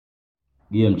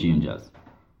Game changers.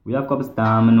 We have couple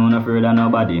storm and no afraid of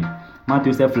nobody.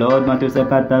 Matthew say flood, Matthew say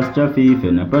catastrophe. If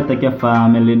you no protect your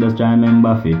family, just try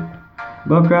remember fi.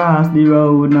 Go cross the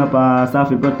road, no pass.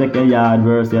 If you protect your yard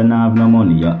verse, you no have no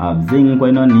money. You have zinc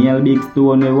when no nail, big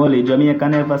stone we wally. Jamaica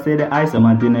never say the ice,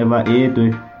 Matthew never ate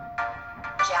we.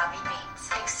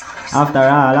 After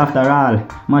all,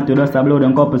 Matthew just a blow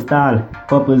down couple stall.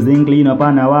 Couple zinc clean up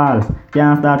on the wall.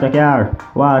 Can't start a car.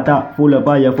 Water full up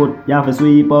on your foot. You have to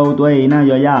sweep out way in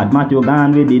your yard. Matthew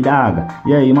gone with the dog.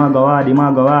 Yeah, he mag go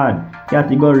hard.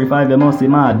 Category 5 you must be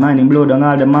mad. Mining blow down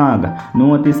all the mag.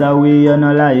 Notice a way you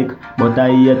no like. But I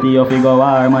hate you if you go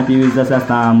war. Matthew is just a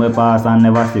storm we pass and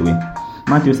never see we.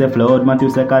 Matthew say flood, Matthew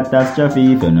say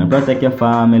catastrophe. If you no protect your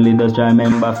family, just try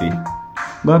remember fi.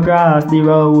 Go cross the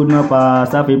road, no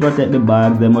pass. If you protect the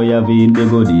bags, them way have in the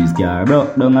goodies. Car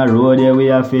broke down a road, yeah, we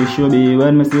have fish should be.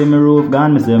 When me see me roof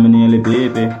gone, me see me nearly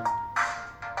peepee.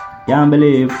 Can't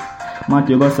believe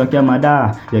Matthew go suck your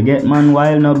mother. You get man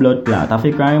wild, no blood clot. If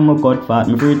you crime, me cut fat.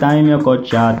 Me free time, you cut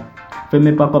short. For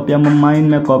me pack up your mind,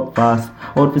 make up fast.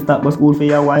 Out fi stop go school for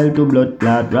your while to blood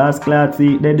clot. Rascal,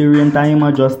 see, the rain time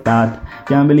I just start.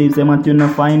 Can't believe say Matthew no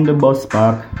find the bus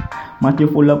park. Matthew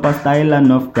full up a style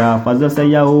and of craft. As you say,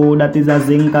 yo, that is a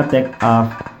zinc a take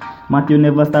off. Matthew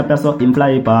never stop ya so him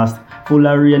fly past. Full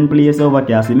of rain place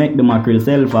overcast. He make the mackerel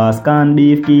sell fast. Can't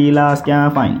beef, kilos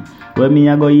can't find. Where me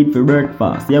a go eat for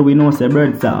breakfast. Yeah, we know say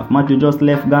bread soft. Matthew just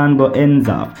left gone go ends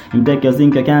off. Him take your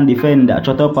zinc you can't defend that.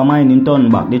 Shut up a mine in turn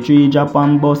back. The tree drop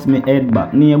and bust me head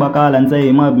back. Neighbor call and say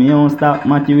him have me own stop.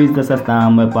 Matthew is just a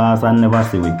storm we pass and never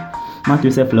see we.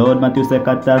 Matthew say flood, Matthew say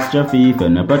catastrophe. If you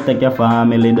no protect your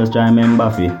family, just try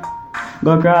remember fi.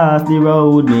 Go cross the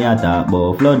road, me a talk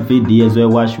about flood for days we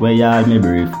wash where yard me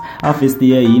brief. Office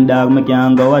stay in dog, me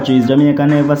can't go watch trees. Jamaica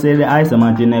never say the ice,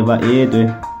 Matthew never ate we.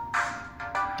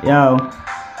 Yo,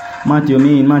 Matthew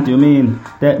mean.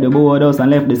 Take the board house and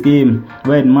left the scheme.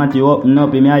 When Matthew open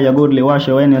up him, you goodly wash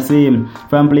you when you see him.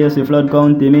 From place we flood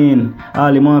county mean.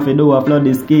 All him want fi do a flood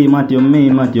the scheme. Matthew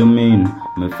mean.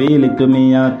 Me feel it to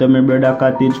me after me brother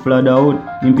cottage flood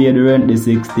out. Him pay the rent the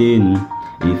 16.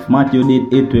 If Matthew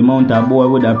did it, we mount a boy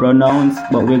would have pronounced.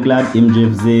 But we glad him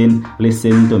drifts in.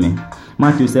 Listen to me.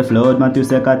 Matthew say flood, Matthew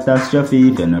say catastrophe.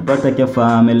 If you no protect your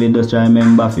family, just try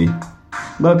remember fi.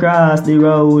 Go cross the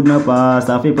road, no pass.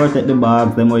 If you protect the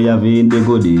bags, them way have in the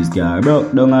goodies. Car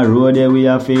broke down a road, yeah, we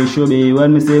have fish should be.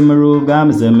 When me see my roof gone,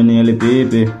 me see me nearly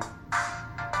peepee.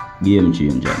 Game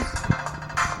changers.